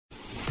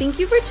Thank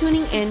you for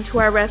tuning in to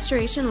our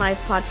Restoration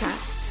Life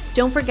podcast.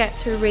 Don't forget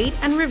to rate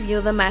and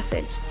review the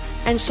message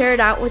and share it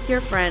out with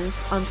your friends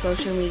on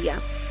social media.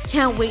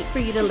 Can't wait for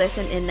you to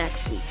listen in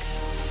next week.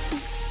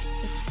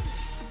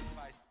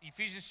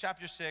 Ephesians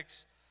chapter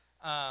 6,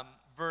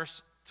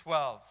 verse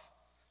 12.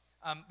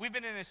 We've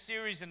been in a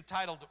series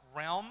entitled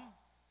Realm.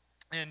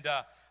 And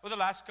over the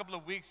last couple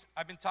of weeks,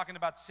 I've been talking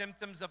about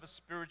symptoms of a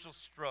spiritual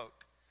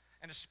stroke.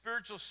 And a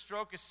spiritual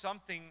stroke is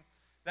something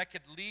that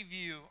could leave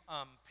you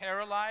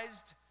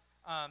paralyzed,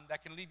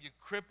 that can leave you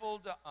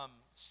crippled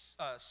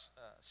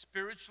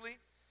spiritually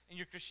in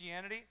your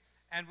Christianity.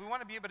 And we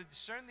want to be able to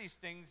discern these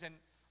things. And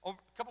a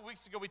couple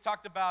weeks ago, we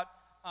talked about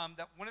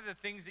that one of the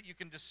things that you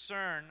can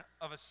discern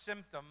of a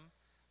symptom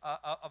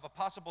of a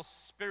possible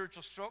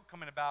spiritual stroke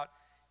coming about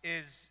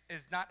is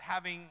not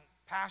having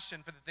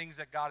passion for the things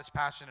that God is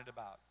passionate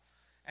about.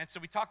 And so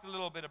we talked a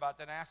little bit about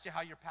that. And I asked you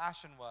how your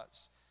passion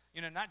was.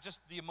 You know, not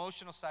just the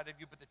emotional side of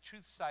you, but the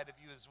truth side of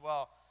you as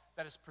well,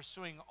 that is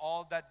pursuing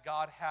all that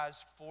God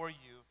has for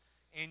you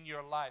in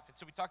your life. And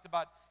so we talked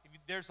about if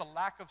there's a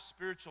lack of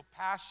spiritual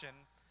passion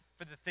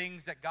for the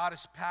things that God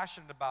is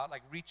passionate about,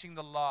 like reaching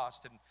the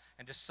lost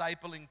and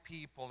discipling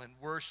people and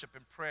worship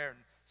and prayer and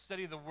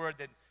study the Word,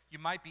 then you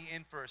might be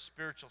in for a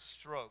spiritual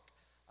stroke.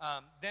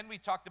 Then we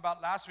talked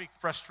about last week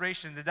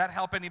frustration. Did that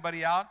help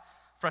anybody out?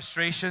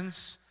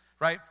 Frustrations,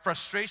 right?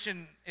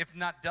 Frustration, if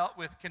not dealt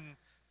with, can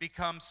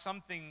become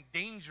something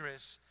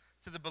dangerous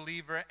to the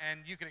believer, and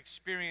you can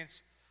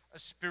experience a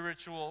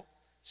spiritual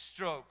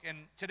stroke. And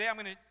today I'm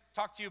going to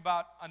talk to you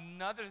about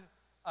another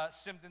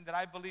symptom that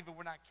I believe if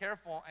we're not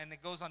careful and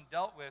it goes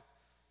undealt with,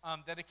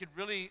 that it could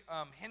really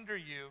hinder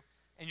you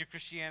in your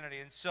Christianity.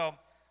 And so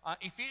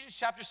Ephesians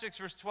chapter 6,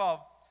 verse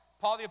 12,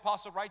 Paul the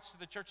Apostle writes to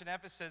the church in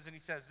Ephesus, and he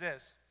says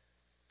this: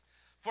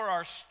 for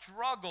our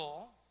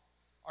struggle,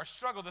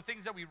 the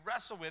things that we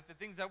wrestle with, the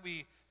things that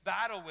we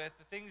battle with,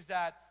 the things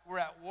that we're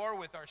at war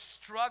with, our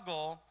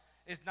struggle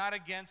is not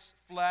against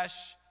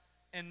flesh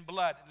and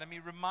blood. And let me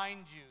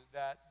remind you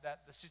that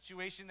the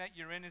situation that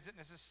you're in isn't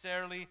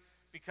necessarily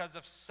because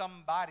of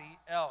somebody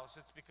else.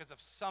 It's because of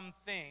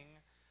something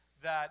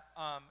that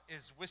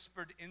is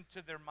whispered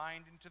into their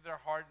mind, into their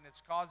heart, and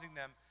it's causing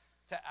them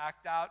to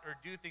act out or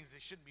do things they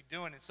shouldn't be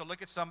doing. And so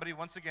look at somebody,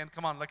 once again,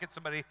 come on, look at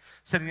somebody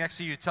sitting next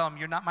to you. Tell them,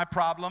 you're not my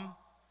problem.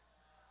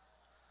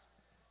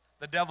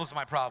 The devil's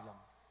my problem.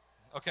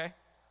 Okay?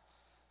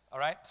 All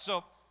right?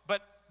 So,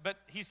 but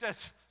he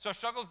says, so our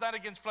struggle is not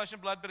against flesh and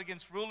blood, but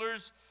against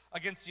rulers,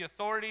 against the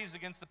authorities,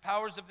 against the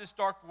powers of this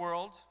dark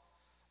world,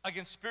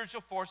 against spiritual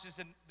forces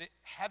in the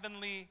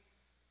heavenly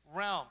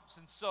realms.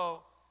 And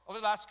so over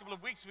the last couple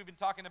of weeks, we've been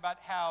talking about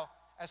how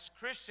as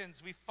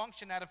Christians, we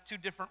function out of two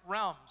different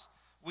realms.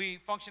 We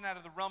function out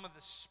of the realm of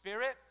the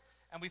spirit,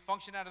 and we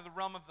function out of the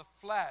realm of the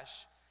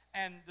flesh.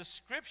 And the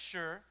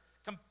scripture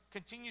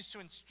continues to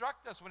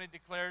instruct us when it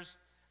declares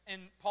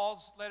in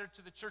Paul's letter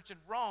to the church in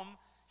Rome,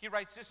 he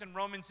writes this in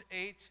Romans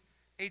 8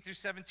 through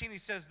 17. He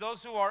says,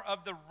 those who are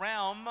of the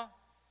realm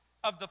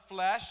of the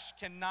flesh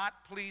cannot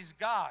please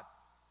God.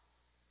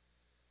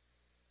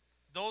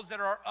 Those that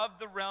are of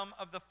the realm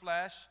of the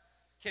flesh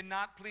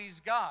cannot please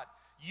God.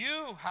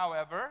 You,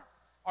 however,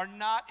 are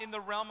not in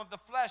the realm of the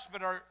flesh,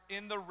 but are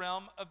in the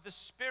realm of the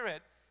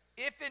Spirit,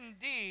 if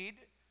indeed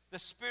the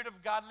Spirit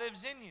of God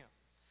lives in you.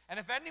 And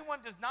if anyone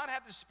does not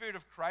have the Spirit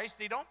of Christ,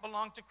 they don't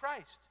belong to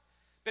Christ.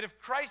 But if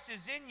Christ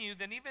is in you,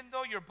 then even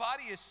though your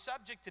body is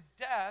subject to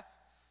death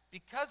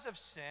because of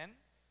sin,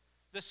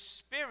 the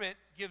Spirit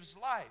gives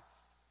life.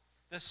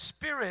 The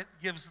Spirit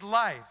gives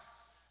life.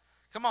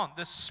 Come on,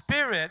 the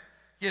Spirit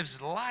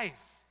gives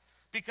life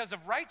because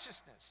of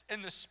righteousness.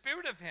 And the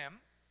Spirit of Him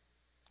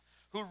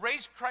who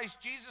raised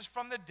Christ Jesus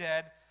from the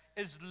dead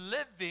is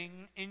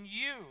living in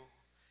you.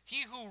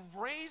 He who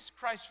raised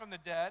Christ from the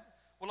dead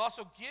will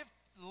also give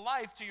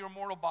life to your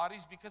mortal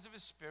bodies because of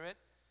His Spirit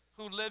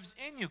who lives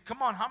in you.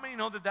 Come on, how many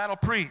know that that'll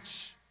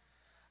preach?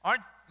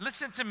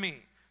 Listen to me.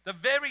 The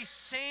very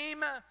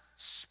same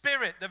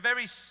Spirit, the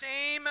very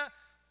same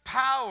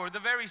power, the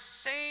very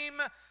same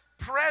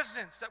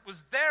presence that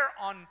was there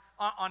on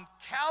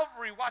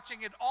Calvary,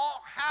 watching it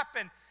all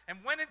happen and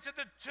went into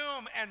the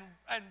tomb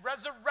and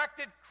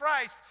resurrected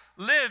Christ,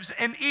 lives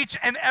in each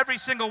and every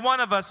single one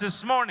of us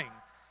this morning.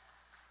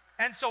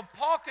 And so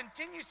Paul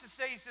continues to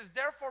say, he says,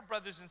 therefore,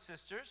 brothers and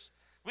sisters,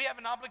 we have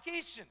an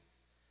obligation,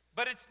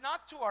 but it's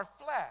not to our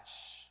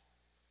flesh,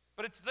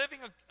 but it's living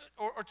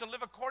or to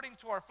live according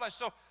to our flesh.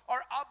 So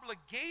our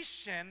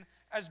obligation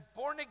as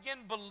born-again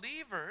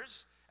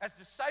believers, as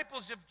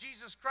disciples of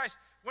Jesus Christ,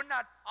 we're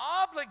not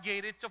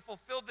obligated to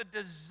fulfill the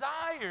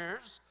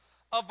desires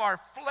of our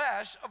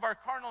flesh, of our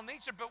carnal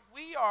nature, but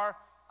we are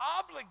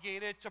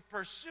obligated to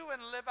pursue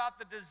and live out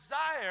the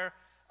desire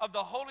of the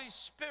Holy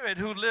Spirit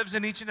who lives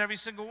in each and every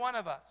single one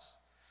of us.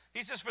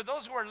 He says, for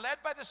those who are led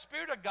by the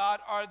Spirit of God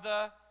are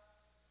the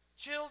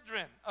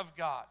children of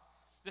God.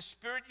 The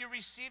Spirit you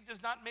received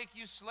does not make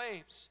you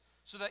slaves,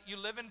 so that you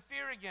live in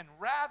fear again.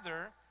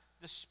 Rather,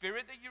 the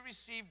Spirit that you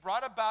received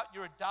brought about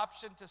your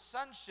adoption to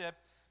sonship,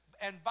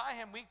 and by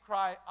Him we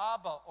cry,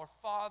 Abba, or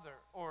Father,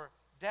 or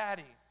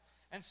Daddy.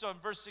 And so in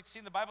verse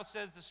 16, the Bible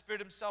says the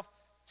Spirit himself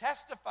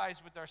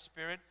testifies with our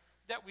spirit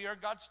that we are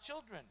God's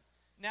children.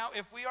 Now,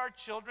 if we are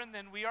children,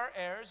 then we are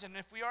heirs. And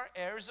if we are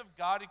heirs of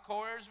God,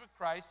 co-heirs with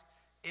Christ,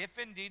 if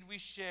indeed we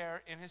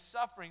share in his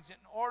sufferings, in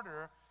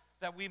order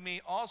that we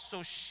may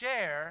also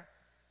share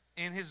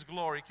in his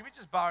glory. Can we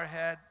just bow our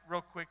head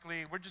real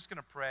quickly? We're just going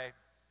to pray.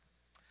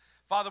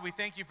 Father, we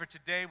thank you for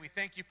today. We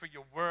thank you for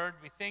your word.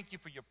 We thank you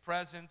for your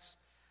presence.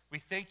 We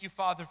thank you,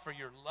 Father, for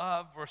your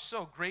love. We're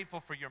so grateful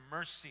for your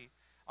mercy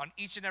on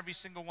each and every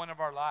single one of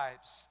our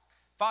lives.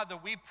 Father,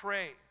 we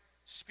pray,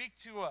 speak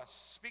to us,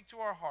 speak to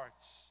our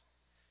hearts,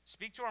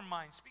 speak to our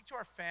minds, speak to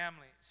our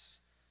families,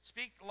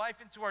 speak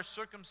life into our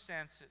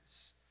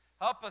circumstances.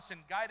 Help us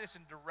and guide us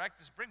and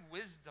direct us. Bring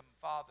wisdom,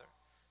 Father,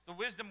 the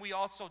wisdom we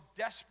also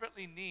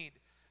desperately need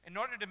in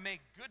order to make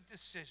good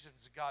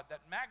decisions, God, that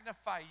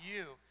magnify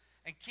you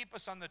and keep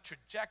us on the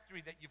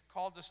trajectory that you've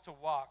called us to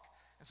walk.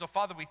 And so,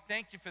 Father, we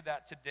thank you for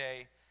that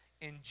today.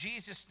 In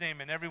Jesus' name,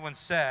 and everyone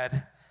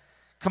said,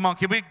 come on,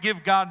 can we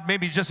give God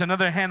maybe just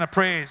another hand of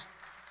praise?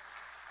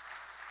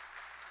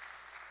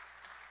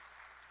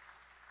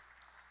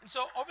 And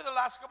so over the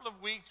last couple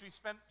of weeks, we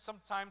spent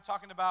some time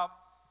talking about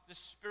the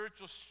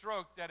spiritual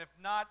stroke, that if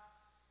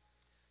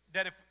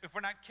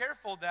we're not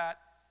careful, that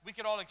we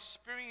could all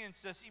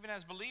experience this even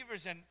as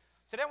believers. And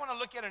today I want to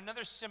look at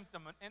another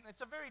symptom, and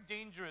it's a very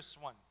dangerous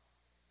one.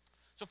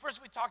 So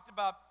first we talked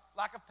about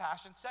lack of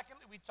passion.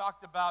 Secondly, we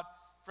talked about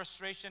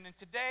frustration. And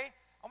today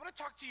I want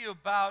to talk to you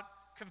about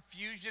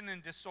confusion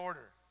and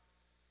disorder.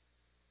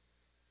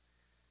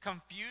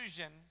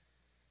 Confusion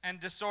and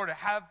disorder.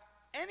 Have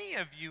any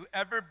of you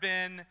ever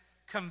been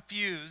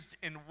confused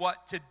in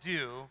what to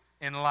do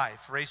in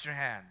life? Raise your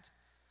hand.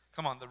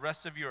 Come on, the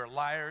rest of you are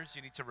liars.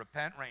 You need to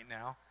repent right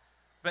now.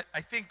 But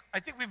I think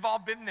we've all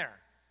been there.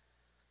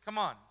 Come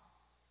on.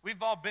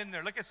 We've all been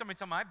there. Look at somebody,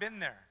 tell me, I've been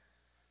there.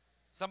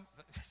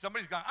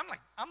 Somebody's gone,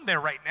 I'm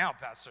there right now,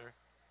 Pastor.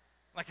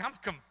 Like, I'm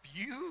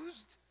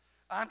confused.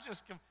 Have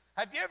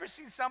you ever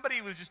seen somebody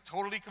who was just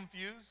totally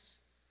confused?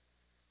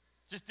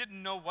 Just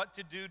didn't know what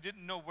to do,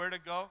 didn't know where to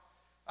go?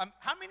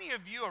 How many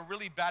of you are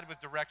really bad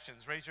with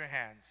directions? Raise your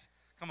hands.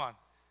 Come on.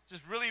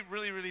 Just really,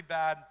 really, really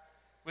bad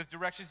with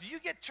directions. Do you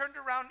get turned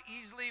around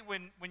easily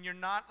when you're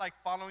not, like,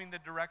 following the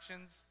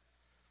directions?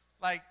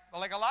 Like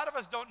a lot of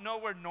us don't know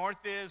where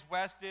north is,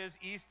 west is,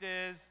 east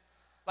is.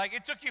 Like,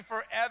 it took you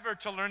forever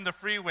to learn the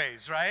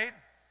freeways, right?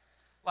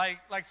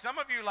 Like some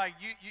of you, like,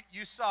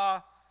 you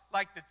saw,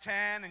 like, the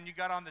 10, and you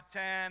got on the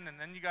 10, and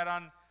then you got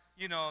on,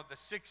 the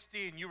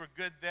 60, and you were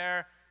good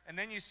there. And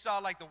then you saw,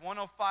 like, the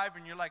 105,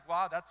 and you're like,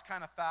 wow, that's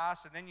kind of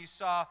fast. And then you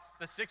saw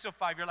the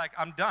 605, you're like,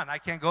 I'm done. I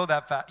can't go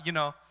that fast,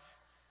 You're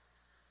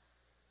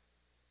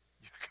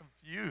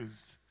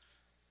confused.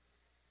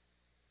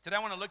 Today I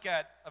want to look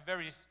at a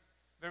very,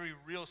 very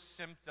real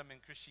symptom in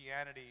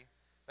Christianity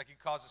that can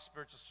cause a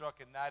spiritual stroke,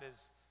 and that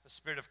is the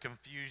spirit of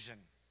confusion.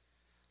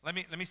 Let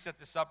me set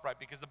this up right,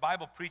 because the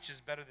Bible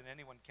preaches better than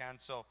anyone can.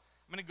 So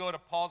I'm going to go to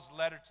Paul's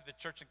letter to the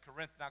church in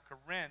Corinth. Now,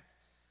 Corinth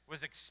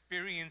was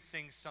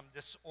experiencing some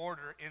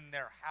disorder in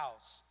their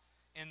house,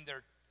 in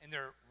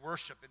their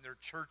worship, in their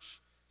church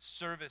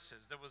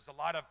services. There was a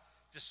lot of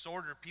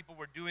disorder. People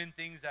were doing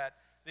things that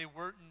they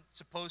weren't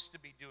supposed to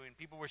be doing.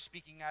 People were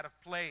speaking out of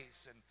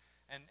place,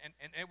 and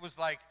it was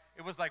like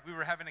we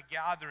were having a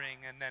gathering,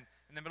 and then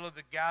in the middle of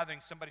the gathering,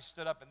 somebody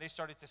stood up and they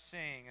started to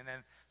sing, and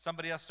then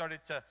somebody else started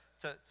to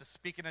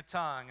speak in a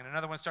tongue, and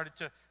another one started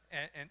to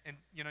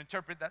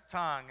interpret that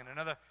tongue, and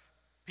another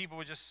people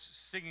were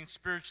just singing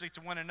spiritually to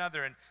one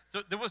another, and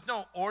there was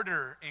no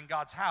order in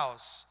God's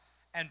house.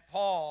 And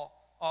Paul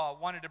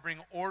wanted to bring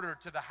order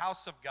to the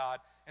house of God,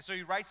 and so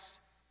he writes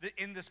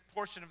in this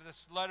portion of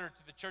this letter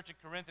to the church in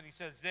Corinth, and he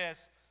says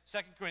this, 2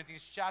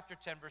 Corinthians chapter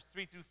 10, verse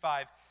 3 through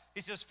 5.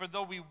 He says, for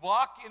though we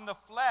walk in the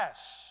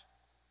flesh,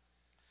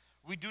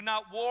 we do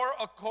not war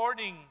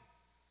according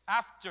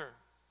after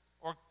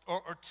or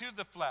to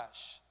the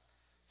flesh.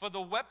 For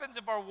the weapons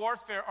of our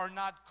warfare are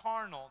not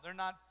carnal. They're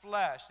not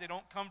flesh. They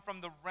don't come from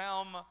the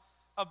realm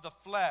of the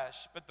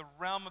flesh, but the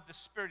realm of the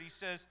Spirit. He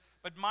says,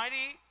 but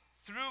mighty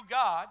through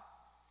God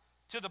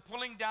to the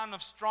pulling down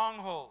of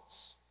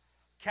strongholds,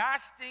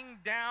 casting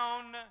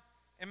down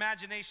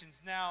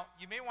imaginations. Now,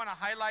 you may want to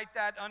highlight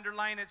that,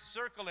 underline it,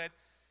 circle it,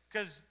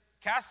 because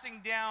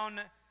casting down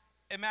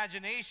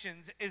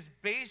imaginations is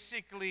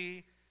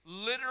basically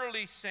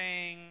literally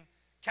saying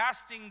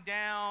casting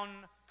down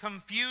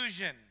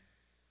confusion,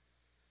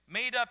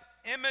 made up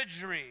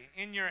imagery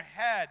in your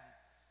head.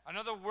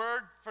 Another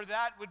word for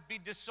that would be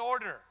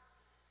disorder.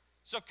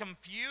 So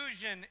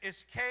confusion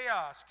is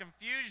chaos.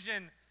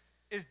 Confusion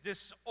is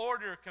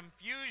disorder.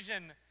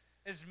 Confusion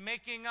is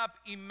making up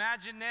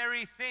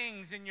imaginary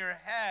things in your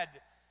head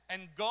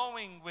and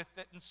going with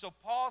it. And so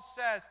Paul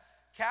says,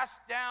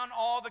 cast down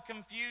all the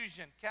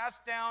confusion,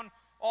 cast down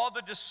all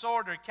the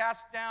disorder,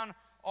 cast down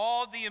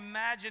all the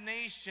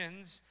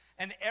imaginations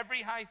and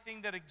every high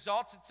thing that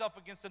exalts itself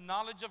against the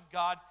knowledge of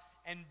God,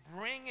 and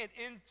bring it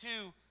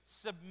into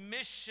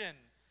submission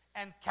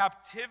and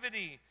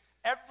captivity,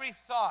 every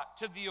thought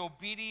to the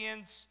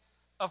obedience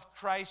of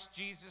Christ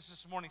Jesus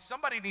this morning.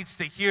 Somebody needs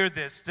to hear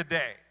this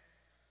today.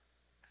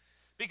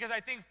 Because I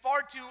think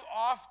far too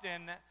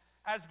often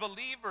as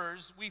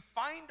believers, we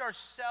find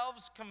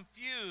ourselves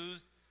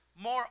confused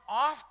more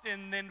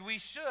often than we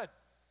should.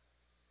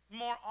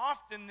 More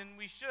often than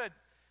we should.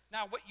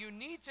 Now, what you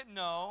need to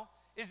know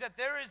is that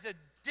there is a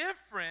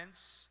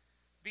difference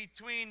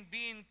between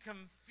being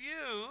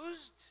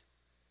confused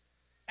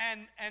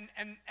and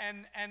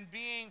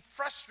being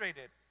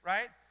frustrated,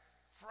 right?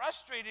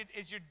 Frustrated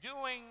is you're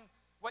doing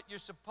what you're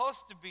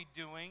supposed to be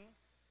doing.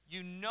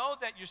 You know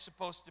that you're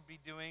supposed to be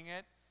doing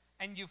it,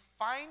 and you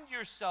find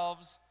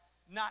yourselves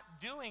not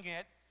doing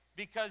it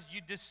because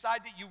you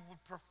decide that you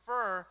would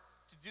prefer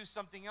to do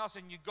something else,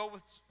 and you go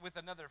with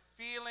another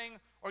feeling,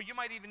 or you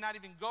might even not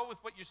even go with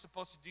what you're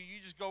supposed to do.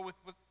 You just go with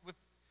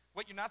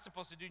what you're not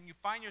supposed to do, and you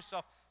find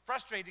yourself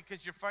frustrated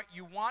because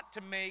you want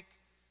to make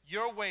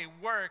your way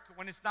work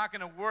when it's not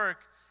going to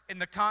work in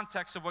the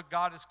context of what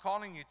God is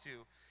calling you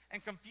to.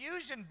 And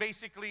confusion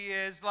basically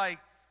is like,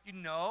 you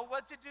know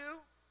what to do.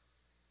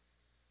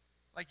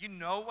 Like, you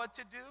know what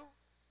to do.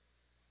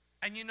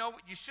 And you know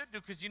what you should do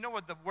because you know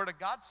what the Word of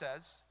God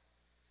says.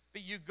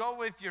 But you go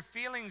with your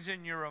feelings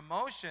and your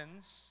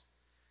emotions,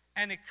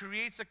 and it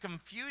creates a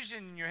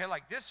confusion in your head.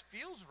 Like, this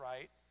feels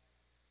right,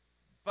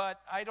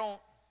 but I don't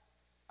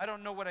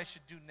know what I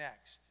should do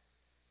next.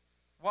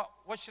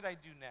 What should I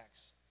do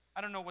next?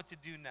 I don't know what to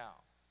do now.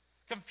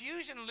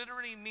 Confusion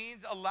literally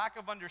means a lack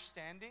of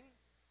understanding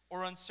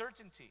or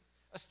uncertainty,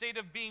 a state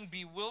of being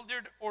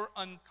bewildered or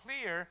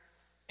unclear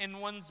in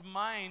one's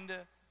mind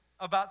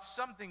about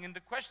something. And the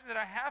question that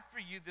I have for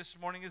you this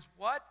morning is,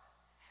 what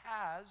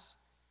has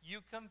you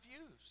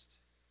confused?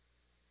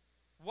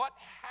 What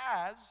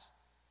has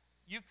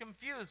you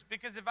confused?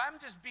 Because if I'm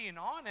just being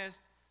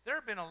honest, there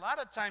have been a lot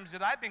of times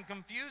that I've been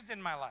confused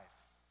in my life.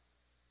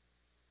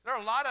 There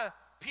are a lot of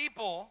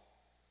people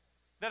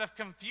that have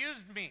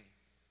confused me,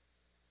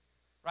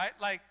 right?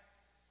 Like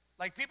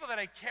people that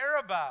I care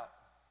about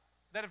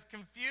that have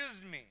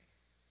confused me.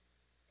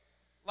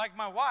 Like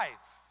my wife.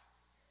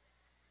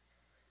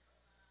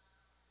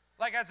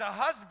 Like as a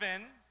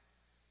husband,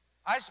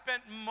 I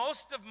spent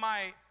most of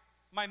my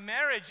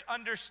marriage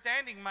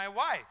understanding my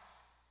wife.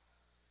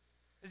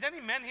 Is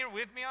any men here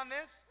with me on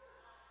this?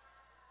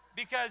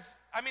 Because,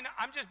 I mean,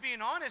 I'm just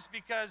being honest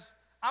because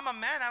I'm a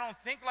man. I don't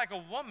think like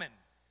a woman.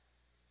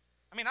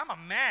 I mean, I'm a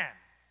man.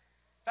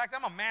 In fact,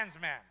 I'm a man's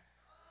man,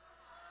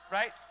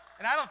 right?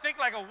 And I don't think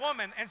like a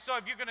woman. And so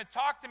if you're going to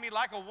talk to me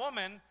like a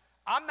woman,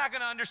 I'm not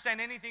going to understand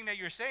anything that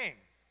you're saying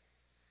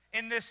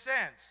in this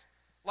sense.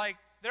 Like,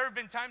 there have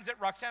been times that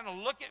Roxanne will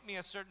look at me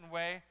a certain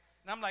way,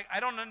 and I'm like,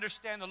 I don't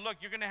understand the look.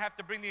 You're going to have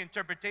to bring the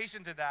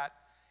interpretation to that.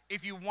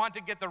 If you want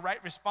to get the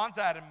right response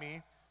out of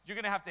me, you're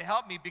going to have to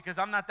help me because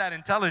I'm not that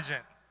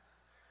intelligent.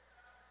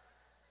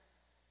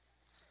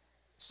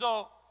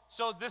 So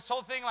this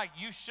whole thing, like,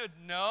 you should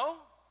know,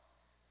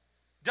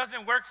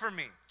 doesn't work for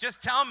me.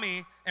 Just tell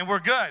me, and we're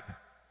good.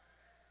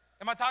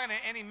 Am I talking to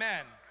any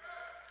men?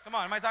 Come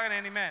on, am I talking to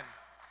any men?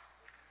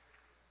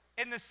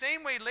 In the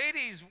same way,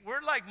 ladies,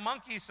 we're like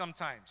monkeys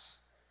sometimes,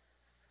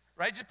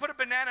 right? Just put a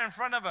banana in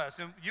front of us,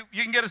 and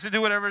you can get us to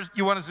do whatever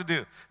you want us to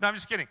do. No, I'm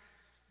just kidding.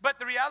 But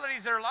the reality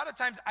is there are a lot of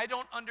times I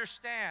don't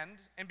understand,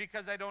 and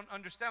because I don't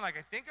understand, like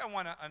I think I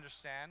want to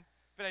understand,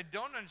 but I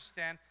don't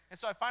understand, and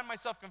so I find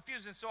myself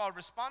confused, and so I'll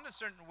respond a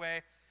certain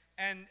way,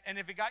 and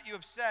if it got you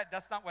upset,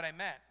 that's not what I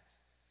meant,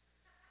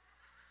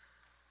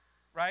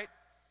 right?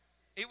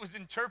 It was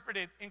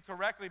interpreted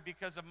incorrectly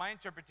because of my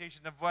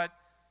interpretation of what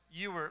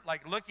you were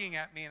like looking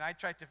at me, and I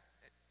tried to,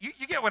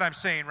 you get what I'm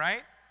saying,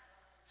 right?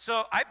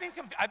 So I've been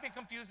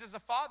confused as a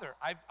father.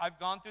 I've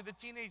gone through the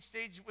teenage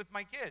stage with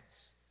my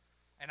kids,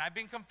 and I've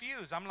been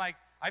confused. I'm like,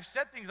 I've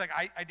said things like,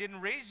 I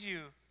didn't raise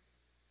you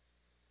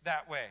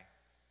that way,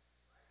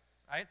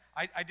 right?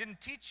 I didn't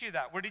teach you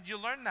that. Where did you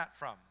learn that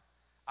from?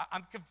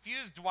 I'm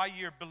confused why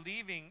you're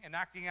believing and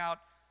acting out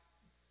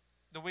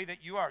the way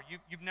that you are.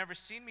 You've never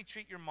seen me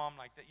treat your mom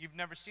like that. You've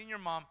never seen your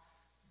mom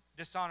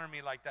dishonor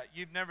me like that.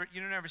 You've never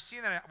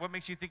seen that. What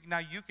makes you think now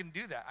you can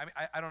do that? I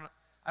mean,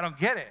 I don't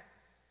get it.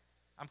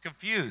 I'm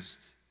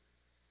confused.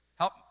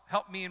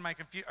 Help me in my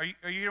confusion.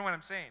 Are you hearing what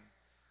I'm saying?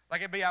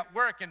 Like I'd be at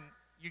work and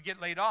you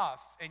get laid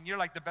off and you're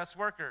like the best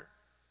worker,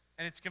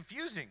 and it's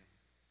confusing,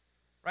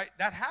 right?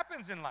 That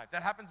happens in life.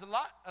 That happens a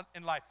lot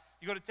in life.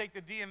 You go to take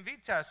the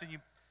DMV test and you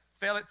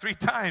fail it 3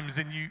 times,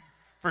 and you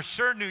for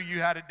sure knew you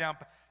had it down.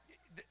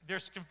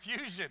 There's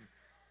confusion,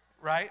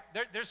 right?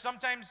 There's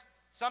sometimes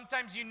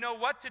you know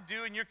what to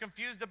do and you're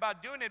confused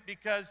about doing it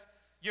because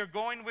you're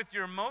going with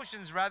your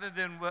emotions rather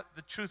than what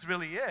the truth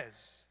really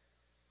is.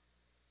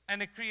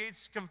 And it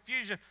creates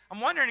confusion.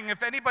 I'm wondering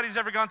if anybody's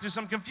ever gone through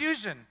some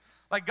confusion.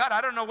 Like, God,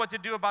 I don't know what to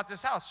do about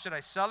this house. Should I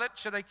sell it?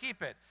 Should I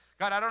keep it?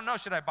 God, I don't know.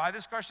 Should I buy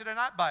this car? Should I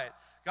not buy it?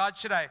 God,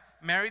 should I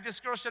marry this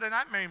girl? Should I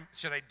not marry?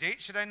 Should I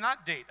date? Should I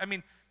not date? I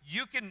mean,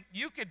 you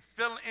could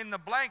fill in the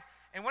blank.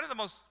 And one of the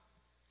most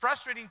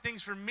frustrating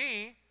things for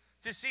me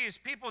to see is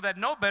people that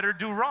know better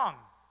do wrong.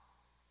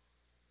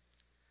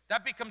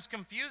 That becomes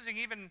confusing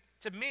even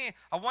to me.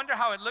 I wonder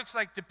how it looks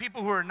like to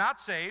people who are not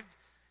saved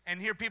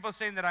and hear people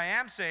saying that I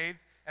am saved,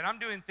 and I'm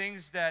doing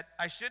things that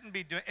I shouldn't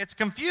be doing. It's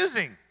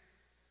confusing.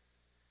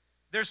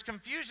 There's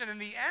confusion, and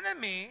the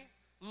enemy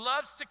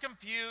loves to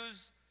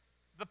confuse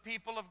the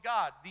people of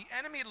God. The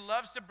enemy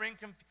loves to bring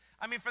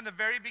from the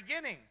very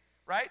beginning,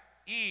 right?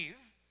 Eve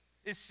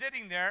is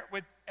sitting there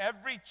with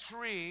every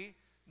tree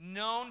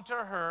known to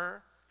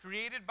her,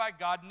 created by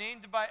God,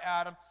 named by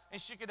Adam,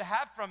 and she could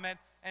have from it.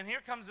 And here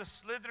comes a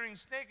slithering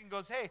snake and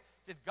goes, hey,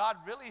 did God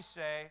really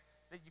say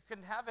that you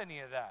couldn't have any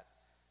of that?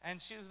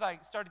 And she was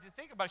like, started to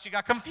think about it. She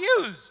got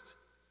confused.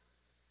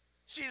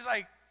 She's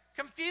like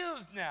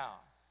confused now.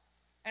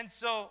 And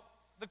so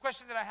the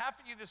question that I have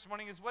for you this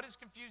morning is, what is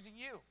confusing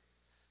you?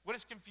 What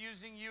is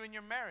confusing you in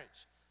your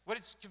marriage? What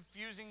is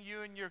confusing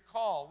you in your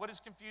call? What is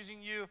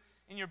confusing you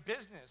in your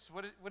business?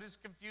 What is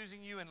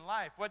confusing you in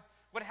life? What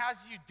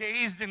has you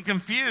dazed and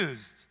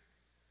confused?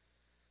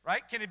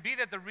 Right? Can it be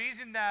that the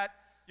reason that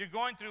you're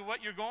going through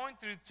what you're going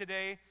through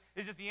today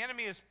is that the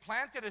enemy has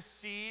planted a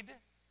seed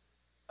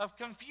of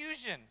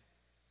confusion?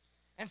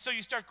 And so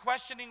you start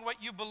questioning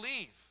what you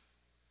believe.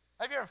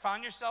 Have you ever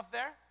found yourself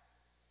there?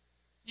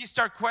 You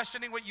start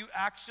questioning what you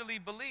actually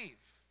believe,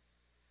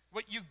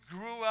 what you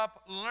grew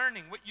up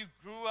learning, what you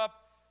grew up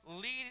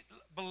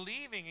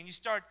believing, and you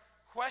start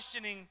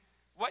questioning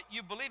what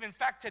you believe. In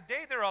fact,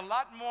 today there are a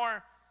lot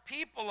more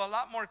people, a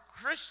lot more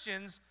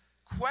Christians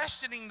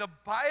questioning the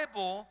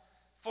Bible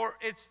for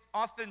its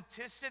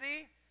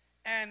authenticity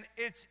and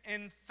its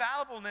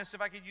infallibleness,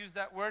 if I could use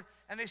that word,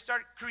 and they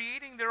start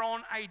creating their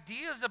own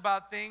ideas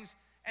about things,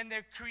 and they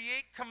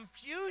create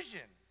confusion.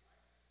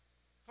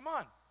 Come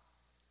on.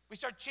 We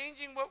start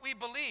changing what we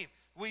believe.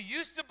 We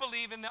used to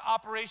believe in the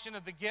operation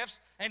of the gifts,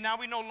 and now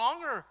we no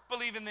longer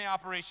believe in the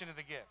operation of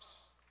the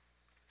gifts.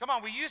 Come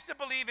on, we used to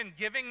believe in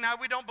giving, now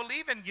we don't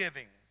believe in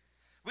giving.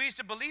 We used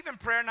to believe in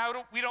prayer, now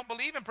we don't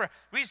believe in prayer.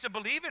 We used to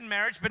believe in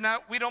marriage, but now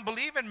we don't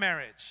believe in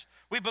marriage.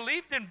 We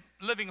believed in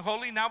living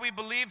holy, now we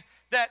believe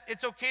that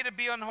it's okay to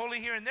be unholy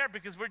here and there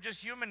because we're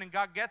just human and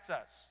God gets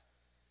us.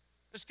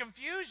 There's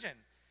confusion.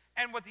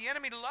 And what the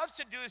enemy loves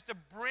to do is to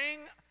bring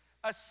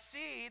a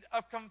seed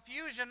of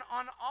confusion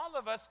on all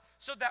of us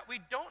so that we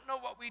don't know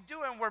what we do,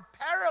 and we're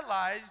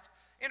paralyzed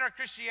in our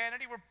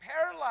Christianity. We're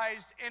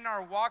paralyzed in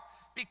our walk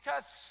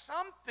because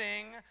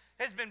something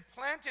has been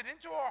planted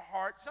into our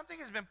heart, something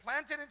has been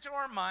planted into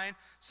our mind,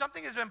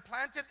 something has been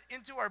planted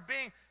into our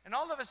being, and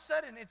all of a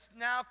sudden it's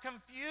now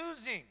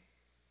confusing.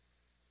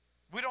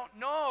 We don't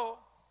know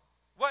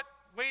what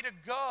way to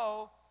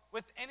go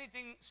with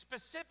anything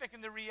specific,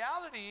 and the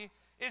reality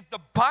is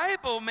the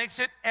Bible makes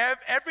it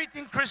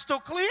everything crystal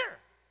clear.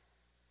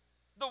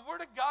 The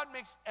Word of God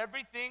makes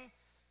everything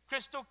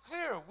crystal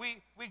clear.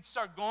 We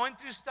start going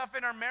through stuff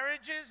in our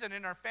marriages and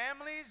in our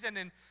families and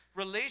in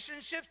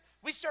relationships.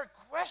 We start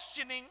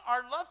questioning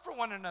our love for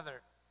one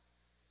another.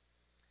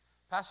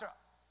 Pastor,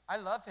 I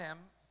love him,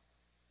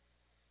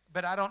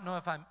 but I don't know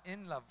if I'm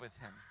in love with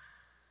him.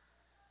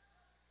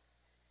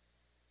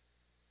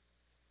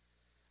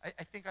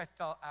 I think I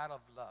fell out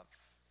of love.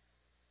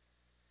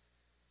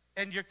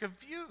 And you're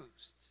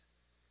confused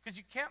because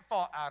you can't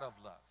fall out of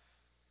love.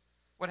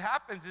 What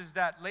happens is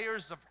that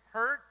layers of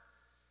hurt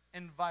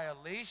and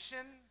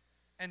violation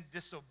and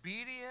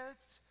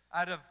disobedience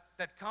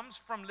that comes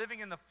from living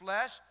in the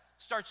flesh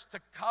starts to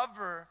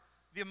cover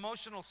the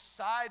emotional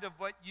side of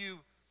what you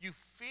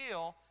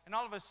feel, and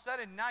all of a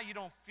sudden now you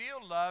don't feel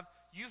love,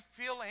 you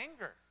feel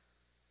anger.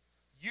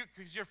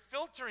 Because you're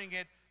filtering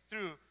it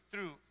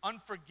through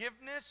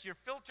unforgiveness, you're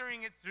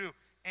filtering it through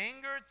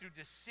anger, through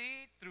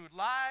deceit, through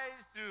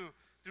lies, through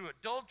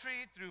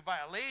adultery, through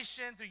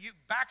violation, through you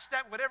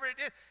backstab, whatever it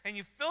is, and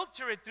you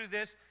filter it through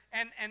this,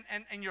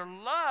 and your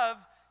love,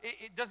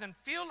 it doesn't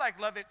feel like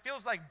love, it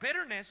feels like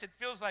bitterness, it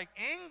feels like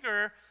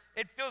anger,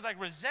 it feels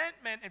like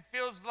resentment, it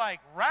feels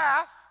like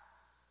wrath,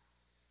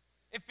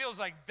 it feels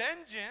like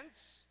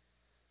vengeance,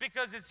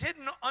 because it's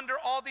hidden under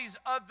all these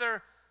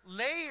other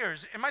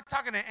layers. Am I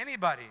talking to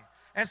anybody?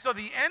 And so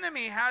the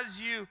enemy has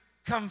you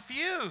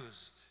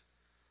confused.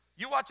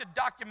 You watch a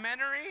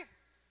documentary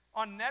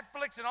on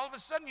Netflix, and all of a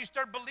sudden you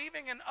start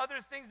believing in other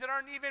things that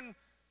aren't even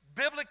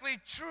biblically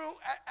true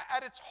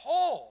at its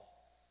whole,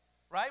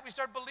 right? We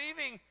start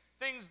believing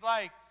things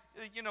like,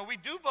 we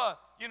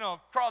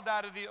crawled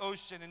out of the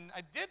ocean, and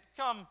I did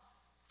come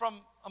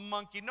from a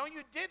monkey. No,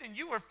 you didn't.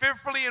 You were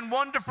fearfully and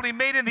wonderfully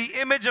made in the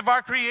image of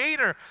our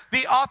Creator,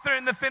 the author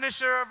and the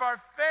finisher of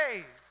our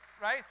faith,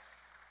 right?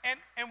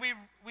 And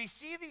we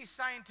see these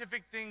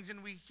scientific things,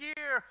 and we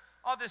hear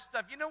all this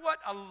stuff. You know what?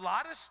 A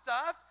lot of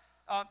stuff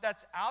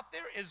that's out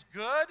there is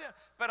good,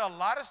 but a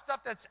lot of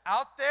stuff that's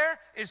out there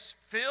is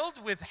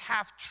filled with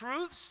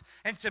half-truths,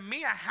 and to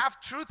me, a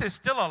half-truth is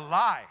still a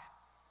lie.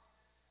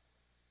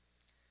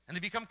 And they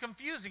become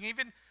confusing,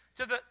 even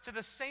to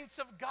the saints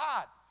of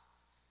God.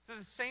 To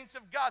the saints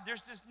of God.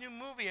 There's this new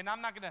movie, and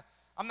I'm not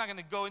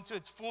gonna go into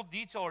its full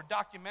detail or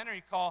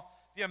documentary called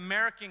The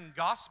American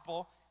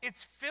Gospel.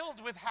 It's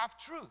filled with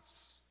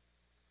half-truths.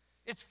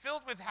 It's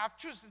filled with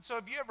half-truths. And so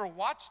if you ever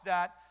watch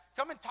that,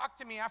 come and talk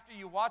to me after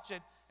you watch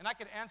it, and I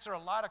could answer a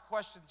lot of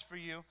questions for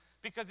you,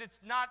 because it's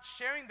not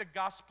sharing the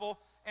gospel,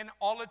 in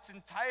all its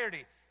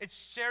entirety.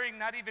 It's sharing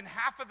not even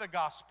half of the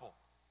gospel,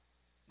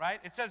 right?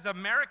 It says the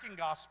American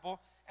gospel,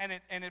 and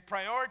it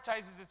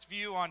prioritizes its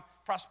view on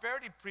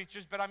prosperity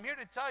preachers. But I'm here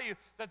to tell you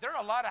that there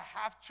are a lot of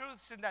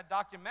half-truths in that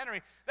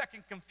documentary that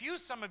can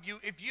confuse some of you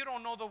if you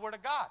don't know the Word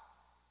of God.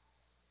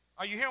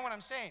 Are you hearing what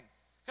I'm saying?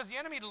 Because the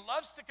enemy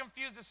loves to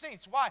confuse the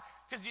saints. Why?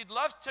 Because he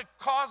loves to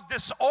cause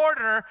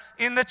disorder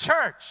in the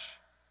church.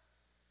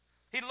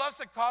 He loves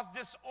to cause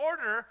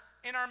disorder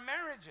in our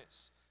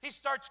marriages. He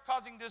starts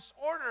causing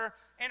disorder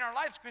in our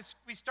lives because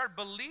we start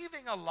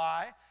believing a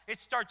lie. It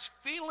starts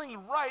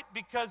feeling right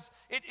because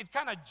it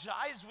kind of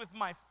jives with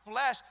my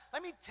flesh.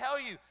 Let me tell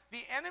you,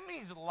 the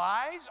enemy's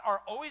lies are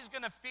always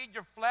going to feed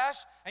your flesh,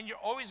 and you're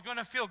always going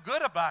to feel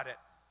good about it.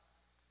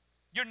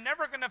 You're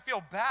never going to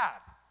feel bad.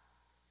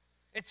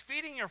 It's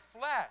feeding your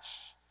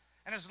flesh.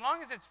 And as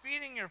long as it's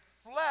feeding your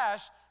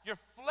flesh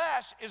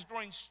is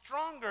growing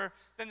stronger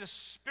than the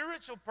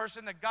spiritual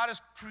person that God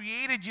has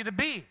created you to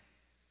be.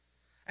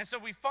 And so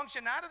we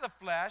function out of the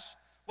flesh,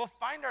 we'll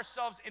find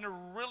ourselves in a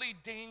really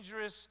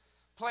dangerous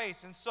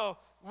place. And so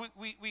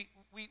we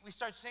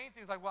start saying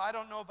things like, well, I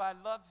don't know if I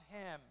love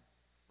him,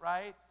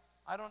 right?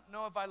 I don't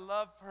know if I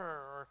love her,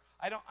 or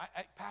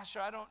Pastor,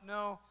 I don't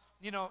know,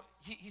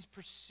 he's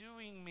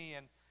pursuing me,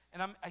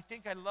 and I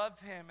think I love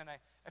him, and I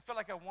feel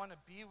like I want to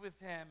be with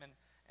him,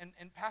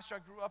 and Pastor, I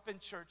grew up in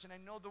church, and I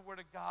know the Word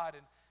of God,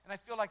 and I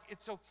feel like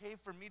it's okay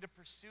for me to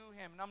pursue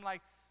him. And I'm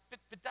like, but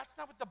that's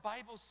not what the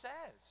Bible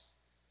says.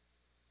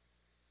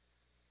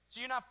 So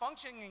you're not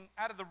functioning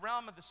out of the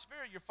realm of the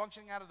Spirit, you're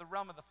functioning out of the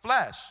realm of the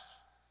flesh.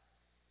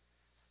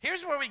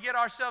 Here's where we get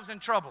ourselves in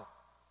trouble,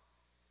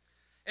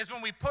 is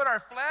when we put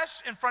our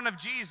flesh in front of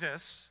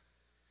Jesus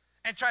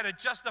and try to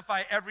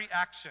justify every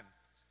action.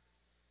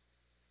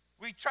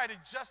 We try to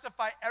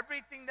justify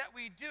everything that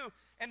we do.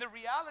 And the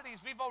reality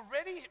is we've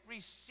already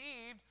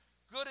received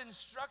good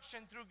instruction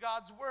through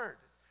God's Word.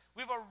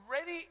 We've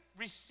already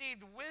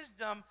received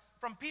wisdom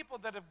from people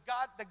that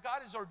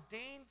God has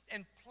ordained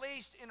and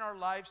placed in our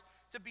lives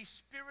to be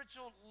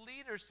spiritual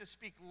leaders, to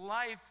speak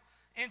life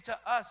into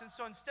us. And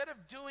so instead of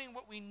doing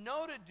what we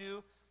know to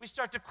do, we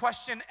start to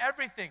question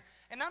everything.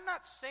 And I'm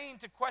not saying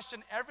to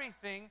question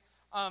everything,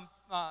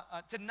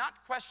 to not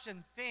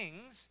question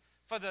things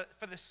for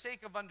the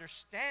sake of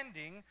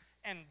understanding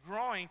and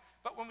growing.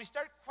 But when we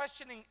start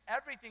questioning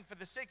everything for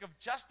the sake of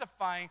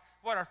justifying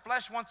what our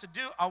flesh wants to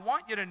do, I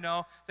want you to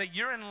know that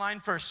you're in line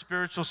for a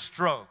spiritual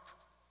stroke.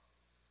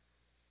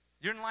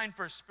 You're in line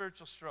for a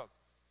spiritual stroke.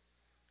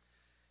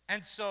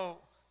 And so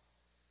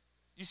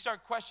you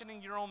start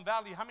questioning your own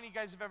value. How many of you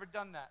guys have ever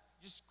done that?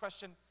 Just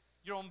question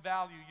your own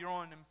value, your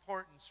own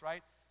importance,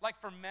 right? Like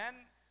for men,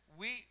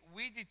 we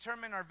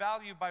determine our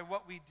value by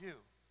what we do.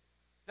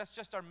 That's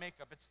just our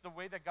makeup. It's the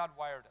way that God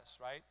wired us,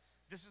 right?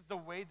 This is the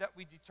way that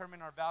we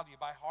determine our value,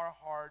 by how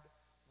hard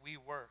we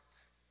work.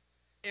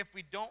 If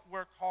we don't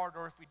work hard,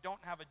 or if we don't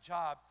have a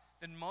job,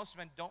 then most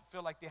men don't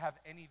feel like they have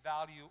any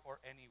value or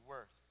any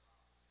worth.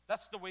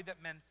 That's the way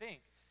that men think.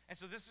 And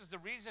so this is the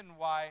reason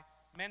why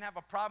men have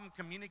a problem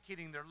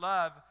communicating their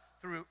love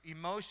through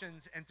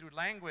emotions and through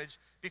language,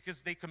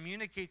 because they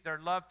communicate their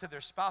love to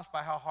their spouse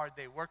by how hard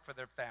they work for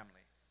their family.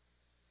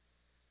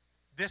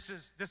 This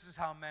is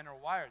how men are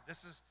wired.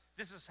 This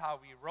is how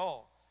we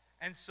roll.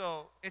 And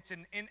so it's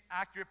an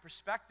inaccurate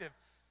perspective,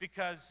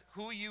 because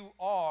who you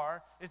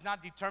are is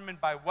not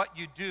determined by what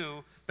you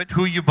do, but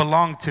who you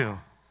belong to.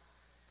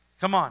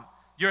 Come on.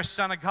 You're a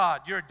son of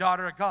God. You're a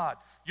daughter of God.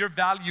 Your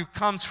value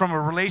comes from a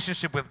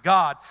relationship with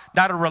God,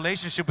 not a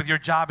relationship with your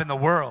job in the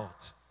world.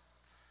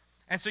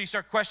 And so you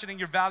start questioning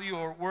your value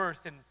or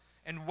worth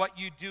and what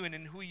you do and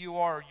in who you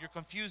are. You're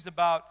confused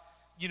about,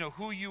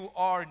 who you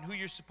are and who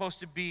you're supposed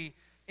to be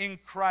in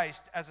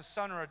Christ as a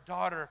son or a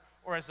daughter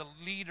or as a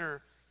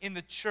leader in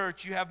the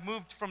church. You have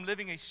moved from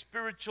living a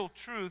spiritual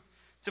truth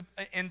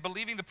and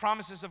believing the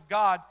promises of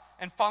God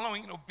and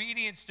following in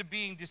obedience to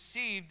being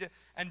deceived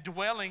and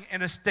dwelling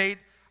in a state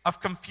of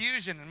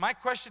confusion. And my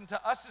question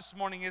to us this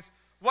morning is,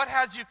 what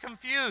has you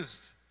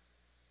confused?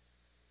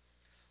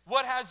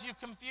 What has you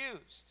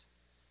confused?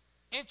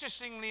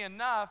 Interestingly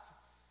enough,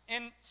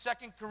 in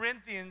 2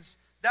 Corinthians,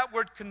 that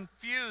word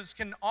confused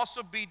can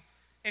also be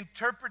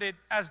interpreted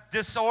as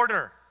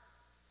disorder.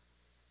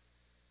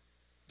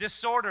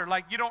 Disorder,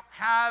 like you don't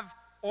have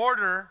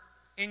order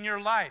in your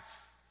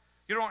life.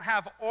 You don't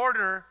have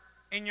order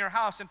in your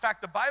house. In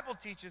fact, the Bible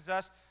teaches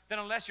us that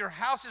unless your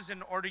house is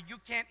in order, you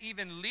can't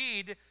even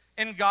lead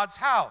in God's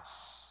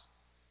house.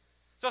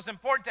 So it's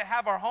important to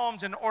have our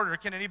homes in order.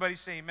 Can anybody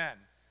say amen?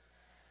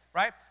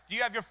 Right? Do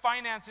you have your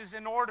finances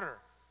in order?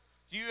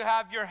 Do you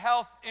have your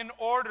health in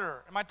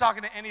order? Am I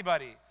talking to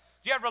anybody?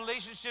 Do you have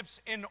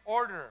relationships in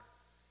order?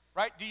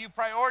 Right? Do you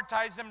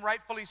prioritize them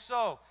rightfully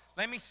so?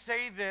 Let me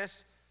say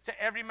this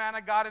to every man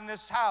of God in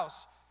this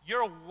house.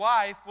 Your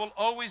wife will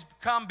always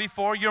come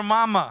before your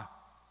mama.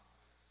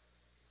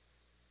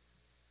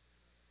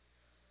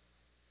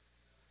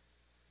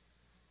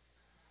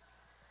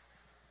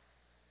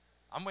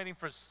 I'm waiting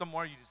for some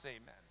more of you to say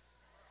amen.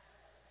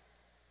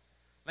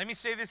 Let me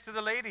say this to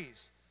the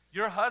ladies.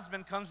 Your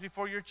husband comes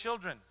before your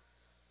children.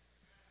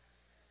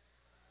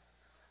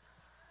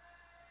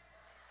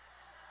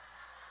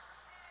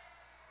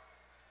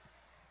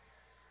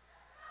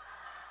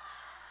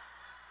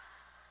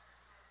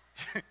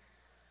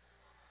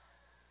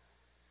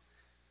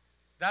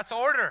 That's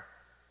order.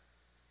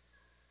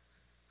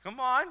 Come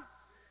on.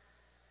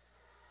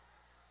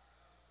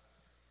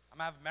 I'm going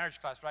to have a marriage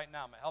class right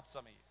now. I'm going to help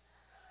some of you.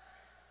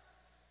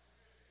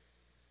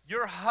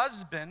 Your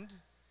husband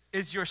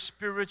is your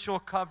spiritual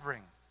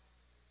covering.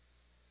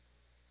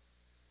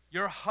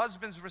 Your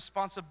husband's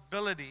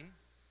responsibility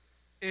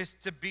is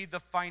to be the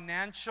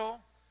financial,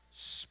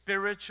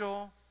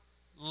 spiritual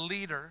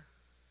leader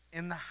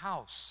in the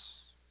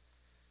house.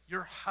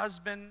 Your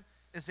husband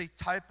is a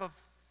type of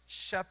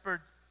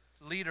shepherd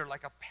leader,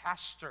 like a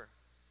pastor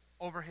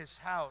over his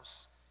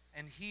house,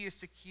 and he is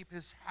to keep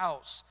his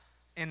house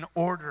in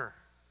order.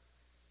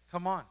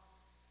 Come on.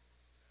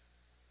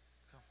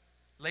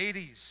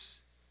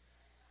 Ladies,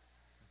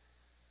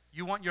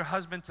 you want your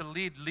husband to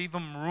lead, leave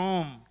him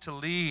room to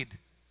lead.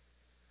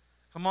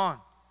 Come on.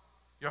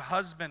 Your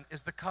husband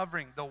is the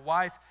covering. The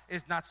wife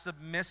is not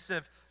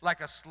submissive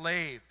like a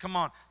slave. Come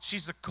on.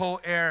 She's a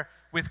co-heir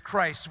with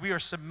Christ. We are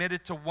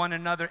submitted to one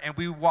another, and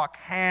we walk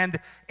hand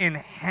in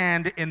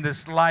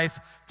this life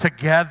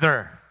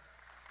together.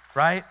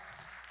 Right?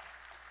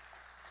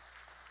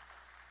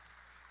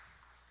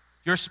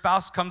 Your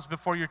spouse comes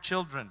before your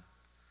children.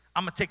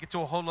 I'm going to take it to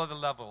a whole other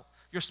level.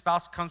 Your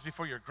spouse comes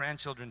before your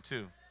grandchildren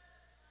too.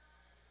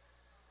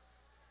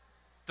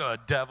 The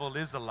devil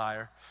is a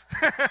liar.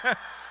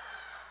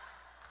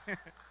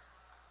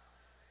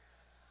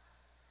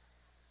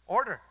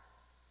 Order.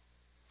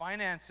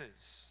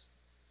 Finances.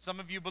 Some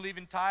of you believe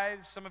in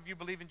tithes. Some of you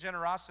believe in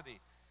generosity.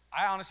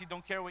 I honestly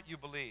don't care what you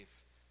believe.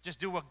 Just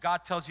do what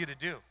God tells you to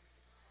do.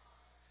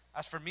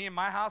 As for me and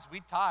my house,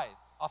 we tithe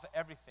off of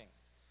everything.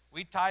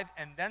 We tithe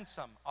and then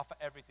some off of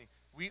everything.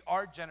 We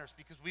are generous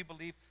because we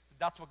believe that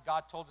that's what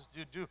God told us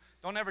to do.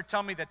 Don't ever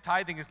tell me that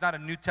tithing is not a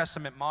New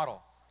Testament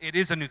model. It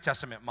is a New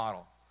Testament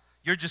model.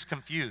 You're just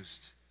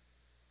confused.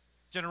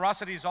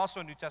 Generosity is also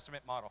a New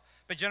Testament model.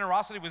 But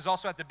generosity was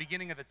also at the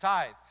beginning of the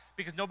tithe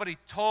because nobody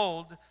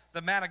told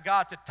the man of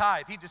God to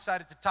tithe. He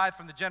decided to tithe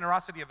from the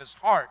generosity of his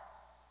heart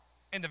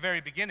in the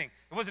very beginning.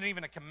 It wasn't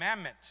even a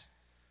commandment,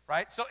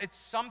 right? So it's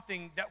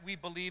something that we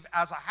believe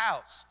as a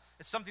house.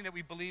 It's something that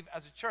we believe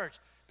as a church.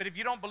 But if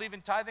you don't believe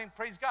in tithing,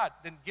 praise God.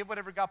 Then give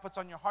whatever God puts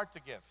on your heart to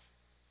give,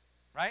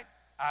 right?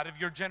 Out of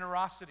your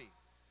generosity.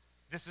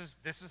 This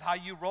is how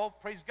you roll,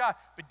 praise God.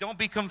 But don't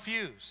be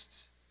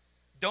confused.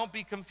 Don't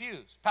be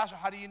confused. Pastor,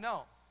 how do you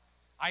know?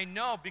 I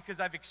know because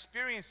I've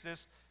experienced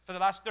this for the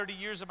last 30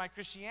 years of my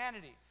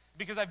Christianity.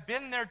 Because I've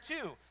been there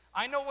too.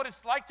 I know what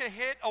it's like to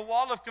hit a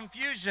wall of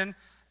confusion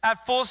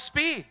at full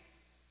speed.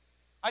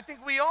 I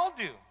think we all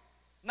do.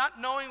 Not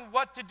knowing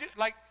what to do.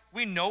 Like,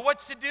 we know what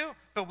to do,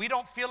 but we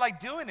don't feel like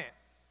doing it.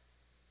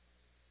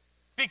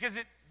 Because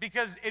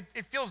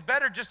it feels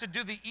better just to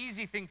do the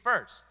easy thing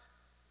first.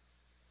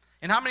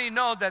 And how many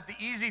know that the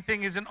easy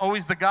thing isn't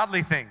always the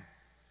godly thing?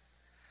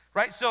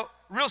 Right? So,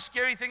 real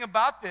scary thing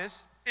about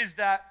this is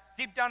that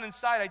deep down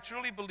inside, I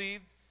truly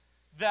believed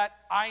that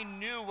I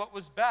knew what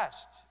was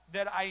best.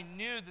 That I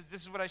knew that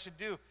this is what I should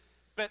do.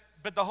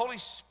 But the Holy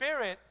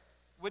Spirit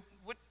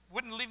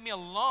wouldn't leave me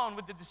alone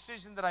with the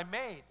decision that I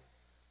made.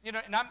 You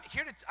know, and I'm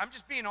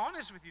just being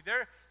honest with you.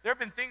 There have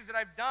been things that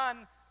I've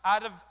done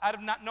out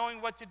of not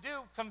knowing what to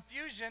do,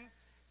 confusion,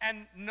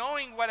 and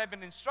knowing what I've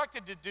been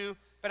instructed to do,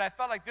 but I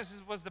felt like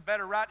was the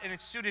better route, and it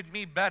suited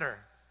me better.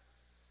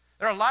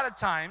 There are a lot of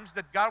times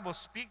that God will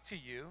speak to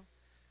you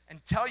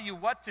and tell you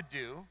what to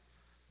do,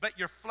 but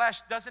your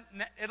flesh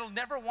it'll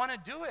never want to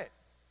do it.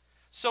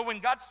 So when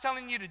God's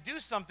telling you to do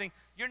something,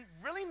 you're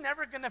really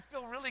never going to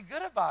feel really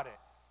good about it.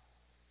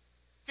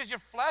 Because your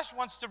flesh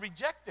wants to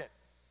reject it.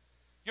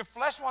 Your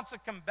flesh wants to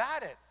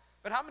combat it.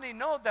 But how many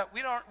know that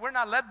we're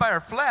not led by our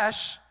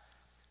flesh,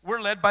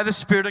 we're led by the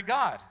Spirit of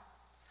God?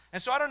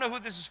 And so I don't know who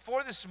this is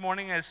for this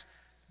morning,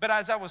 but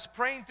as I was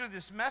praying through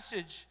this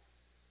message,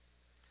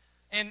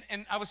 and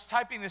I was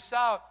typing this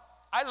out,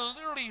 I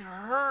literally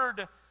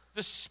heard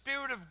the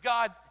Spirit of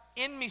God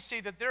in me say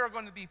that there are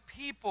going to be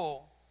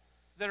people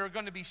that are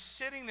going to be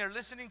sitting there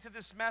listening to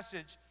this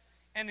message,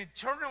 and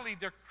internally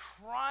they're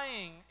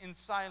crying in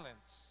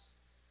silence.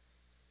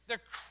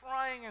 They're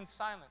crying in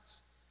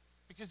silence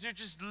because they're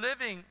just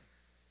living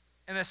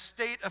in a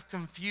state of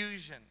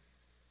confusion.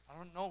 I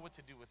don't know what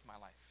to do with my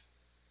life.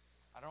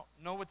 I don't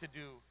know what to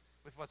do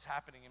with what's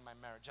happening in my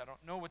marriage. I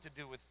don't know what to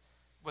do with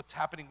what's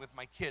happening with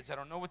my kids. I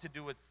don't know what to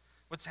do with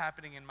what's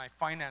happening in my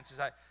finances.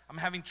 I'm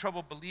having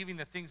trouble believing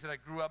the things that I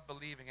grew up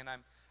believing, and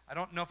I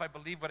don't know if I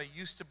believe what I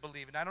used to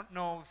believe, and I don't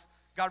know if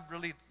God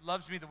really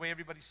loves me the way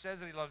everybody says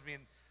that He loves me,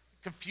 and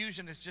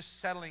confusion is just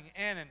settling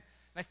in, and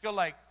I feel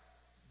like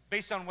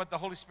based on what the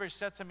Holy Spirit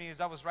said to me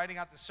as I was writing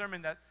out the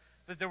sermon, that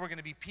there were going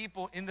to be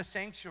people in the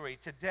sanctuary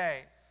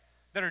today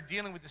that are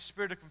dealing with the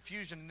spirit of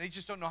confusion, and they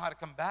just don't know how to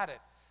combat it.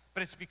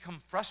 But it's become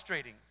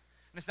frustrating.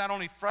 And it's not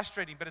only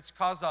frustrating, but it's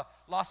caused a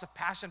loss of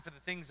passion for the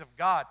things of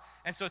God.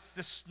 And so it's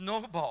this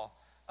snowball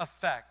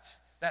effect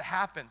that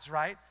happens,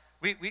 right?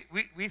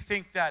 We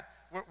think that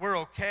we're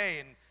okay,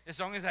 and as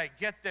long as I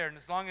get there, and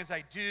as long as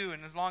I do,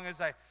 and as long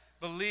as I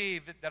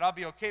believe that I'll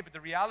be okay. But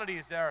the reality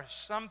is there are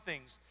some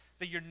things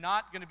that you're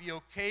not going to be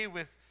okay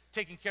with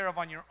taking care of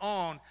on your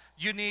own.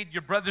 You need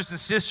your brothers and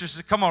sisters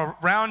to come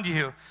around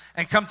you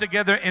and come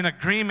together in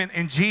agreement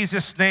in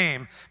Jesus'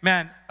 name,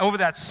 man, over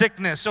that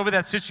sickness, over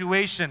that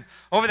situation,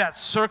 over that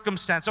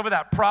circumstance, over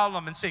that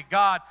problem, and say,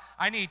 God,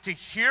 I need to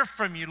hear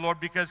from you, Lord,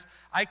 because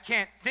I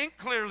can't think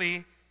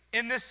clearly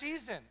in this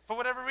season for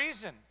whatever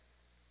reason.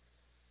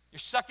 You're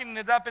sucking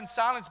it up in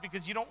silence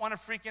because you don't want to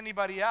freak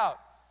anybody out.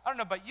 I don't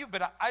know about you,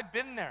 but I've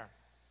been there.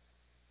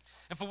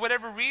 And for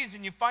whatever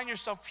reason, you find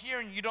yourself here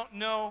and you don't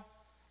know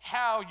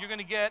how you're going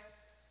to get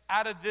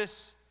out of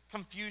this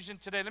confusion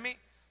today. Let me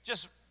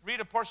just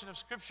read a portion of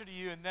scripture to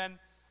you, and then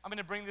I'm going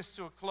to bring this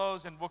to a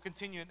close, and we'll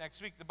continue it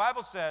next week. The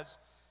Bible says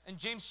in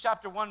James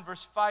chapter 1,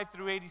 verse 5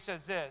 through 8, he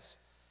says this: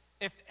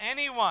 if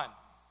anyone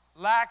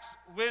lacks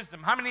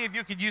wisdom, how many of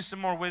you could use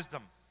some more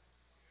wisdom?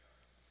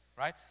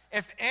 Right?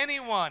 If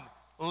anyone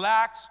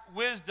lacks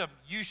wisdom,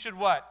 you should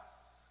what?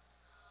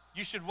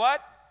 You should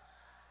what?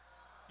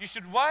 You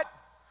should what?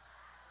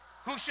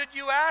 Who should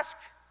you ask?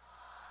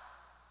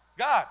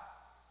 God.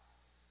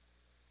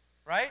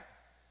 Right?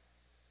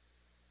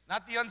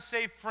 Not the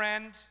unsaved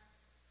friend.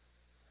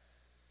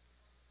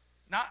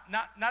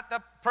 Not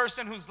the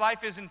person whose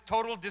life is in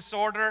total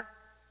disorder.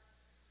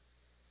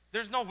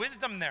 There's no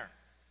wisdom there.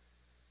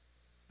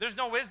 There's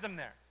no wisdom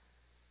there.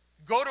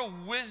 Go to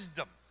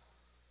wisdom.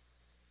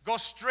 Go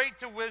straight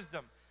to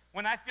wisdom.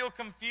 When I feel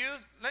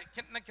confused,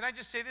 can I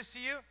just say this to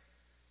you?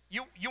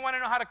 You want to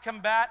know how to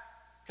combat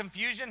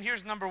confusion?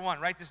 Here's number one.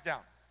 Write this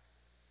down.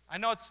 I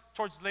know it's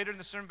towards later in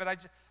the sermon, but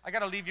I got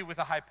to leave you with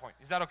a high point.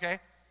 Is that okay?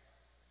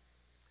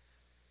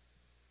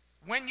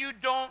 When you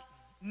don't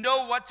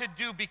know what to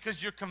do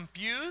because you're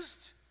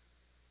confused,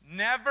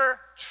 never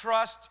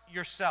trust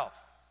yourself.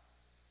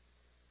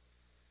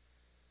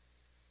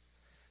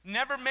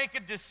 Never make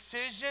a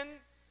decision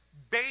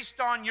based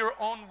on your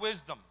own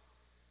wisdom.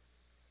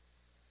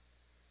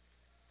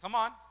 Come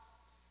on.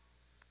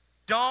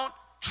 Don't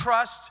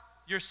trust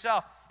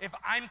yourself. If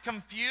I'm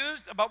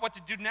confused about what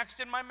to do next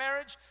in my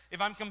marriage,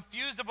 if I'm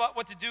confused about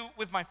what to do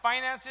with my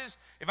finances,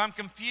 if I'm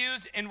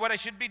confused in what I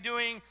should be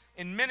doing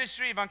in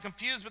ministry, if I'm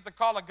confused with the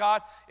call of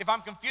God, if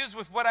I'm confused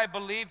with what I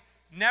believe,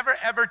 never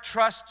ever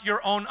trust your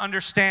own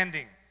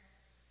understanding.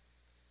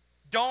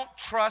 Don't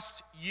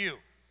trust you.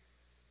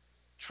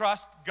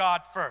 Trust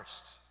God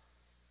first.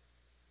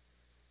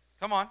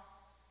 Come on.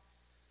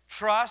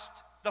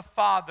 Trust the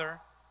Father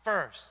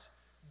first.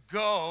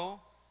 Go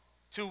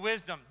to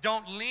wisdom.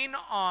 Don't lean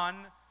on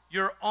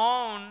your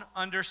own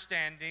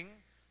understanding,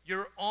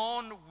 your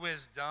own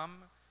wisdom.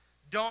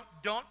 Don't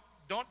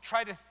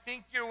try to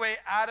think your way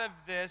out of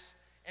this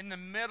in the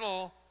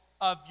middle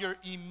of your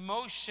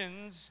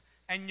emotions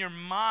and your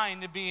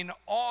mind being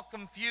all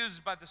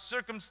confused by the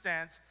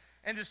circumstance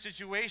and the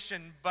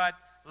situation, but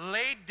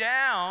lay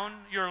down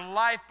your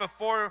life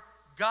before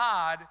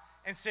God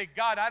and say,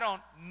 God, I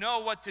don't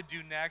know what to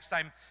do next.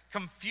 I'm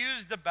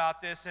confused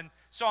about this, and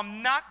so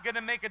I'm not going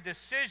to make a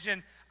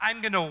decision.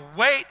 I'm going to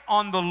wait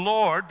on the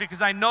Lord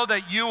because I know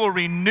that you will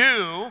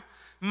renew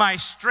my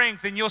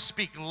strength and you'll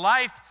speak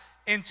life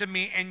into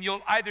me, and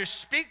you'll either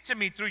speak to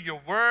me through your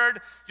word,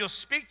 you'll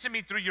speak to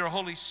me through your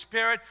Holy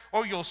Spirit,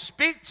 or you'll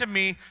speak to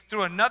me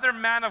through another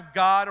man of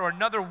God or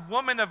another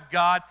woman of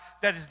God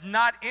that is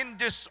not in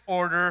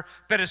disorder,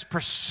 but is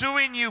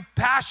pursuing you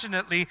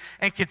passionately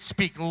and can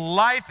speak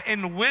life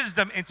and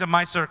wisdom into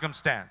my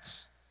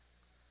circumstance.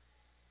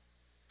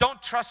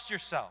 Don't trust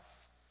yourself.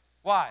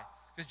 Why?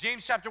 Because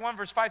James chapter 1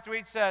 verse 5 through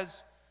 8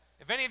 says,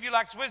 if any of you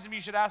lacks wisdom,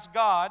 you should ask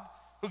God,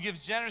 who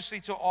gives generously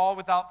to all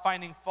without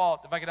finding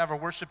fault. If I could have our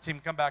worship team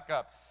come back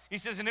up. He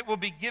says, and it will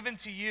be given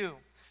to you.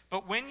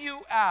 But when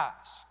you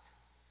ask,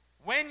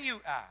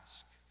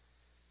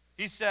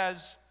 he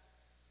says,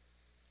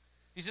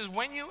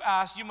 when you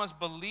ask, you must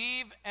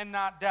believe and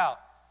not doubt.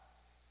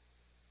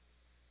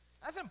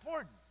 That's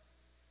important.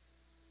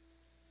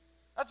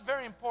 That's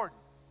very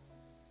important.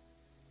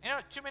 You know,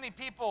 too many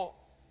people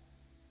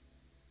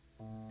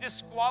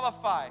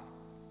disqualify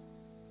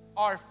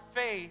our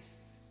faith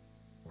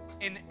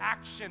in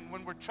action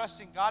when we're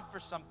trusting God for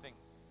something,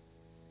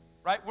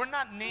 right? We're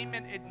not name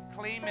it and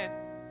claim it,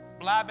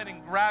 blab it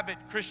and grab it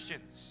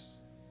Christians.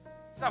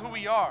 It's not who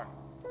we are.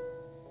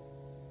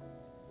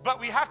 But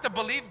we have to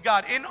believe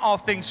God in all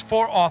things,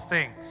 for all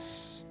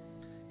things.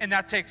 And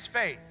that takes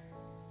faith.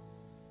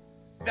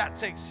 That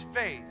takes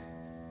faith.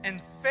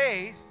 And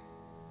faith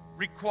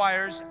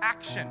requires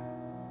action.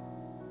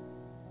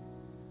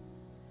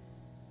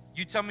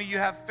 You tell me you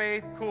have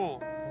faith,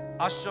 cool.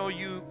 I'll show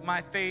you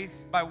my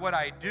faith by what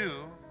I do,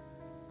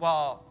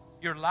 while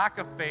your lack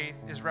of faith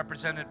is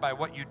represented by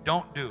what you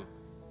don't do.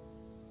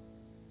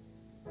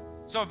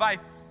 So if I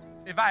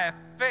have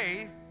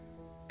faith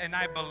and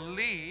I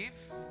believe,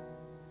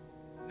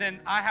 then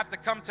I have to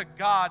come to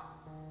God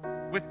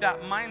with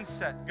that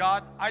mindset.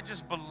 God, I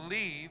just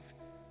believe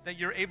that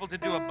you're able to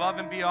do above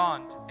and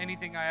beyond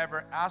anything I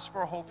ever ask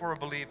for, hope for, or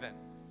believe in.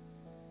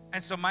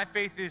 And so my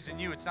faith is in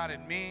you. It's not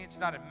in me. It's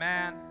not in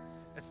man.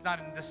 It's not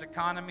in this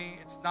economy.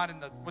 It's not in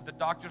what the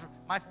doctors.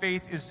 My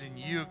faith is in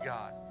you,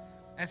 God.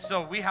 And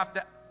so we have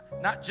to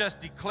not just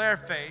declare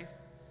faith,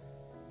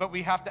 but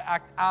we have to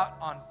act out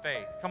on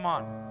faith. Come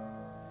on.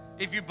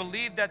 If you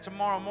believe that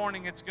tomorrow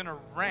morning it's going to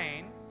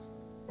rain,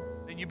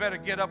 then you better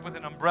get up with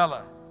an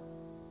umbrella.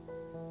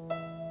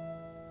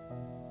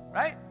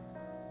 Right?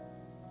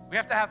 We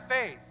have to have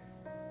faith.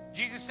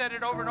 Jesus said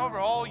it over and over,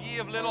 all ye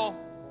of little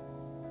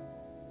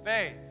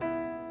faith.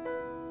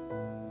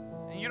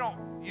 And you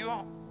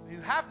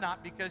have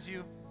not because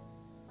you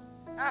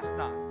ask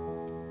not.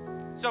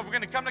 So if we're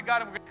going to come to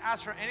God and we're going to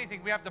ask for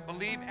anything, we have to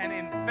believe, and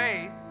in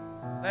faith,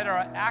 let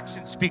our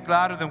actions speak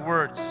louder than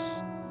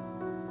words.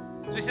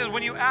 So he says,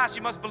 when you ask,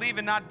 you must believe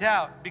and not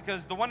doubt,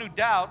 because the one who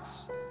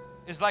doubts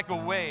is like a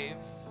wave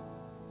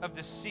of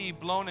the sea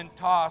blown and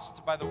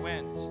tossed by the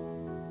wind.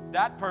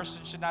 That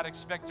person should not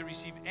expect to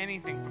receive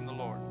anything from the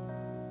Lord.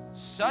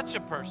 Such a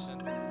person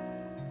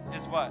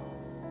is what?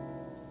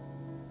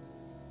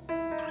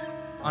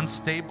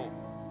 Unstable,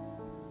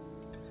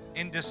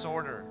 in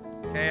disorder,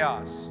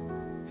 chaos,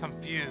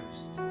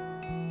 confused.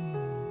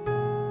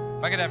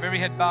 If I could have every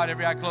head bowed,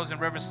 every eye closed in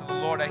reverence to the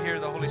Lord, I hear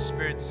the Holy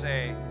Spirit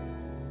say,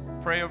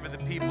 pray over the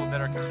people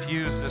that are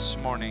confused this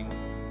morning.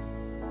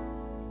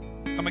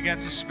 Come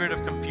against the spirit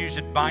of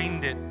confusion,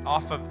 bind it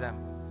off of them,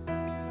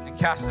 and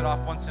cast it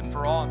off once and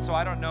for all. And so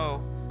I don't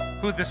know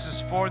who this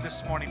is for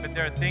this morning, but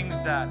there are things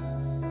that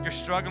you're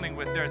struggling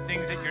with. There are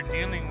things that you're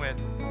dealing with.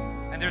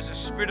 And there's a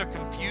spirit of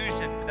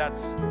confusion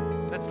that's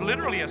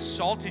literally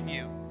assaulting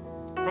you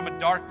from a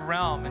dark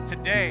realm. And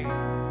today,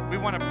 we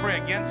want to pray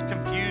against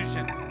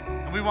confusion.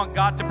 And we want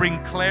God to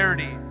bring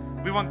clarity.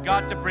 We want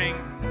God to bring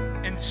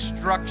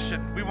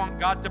instruction. We want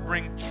God to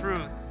bring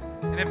truth.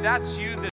 And if that's you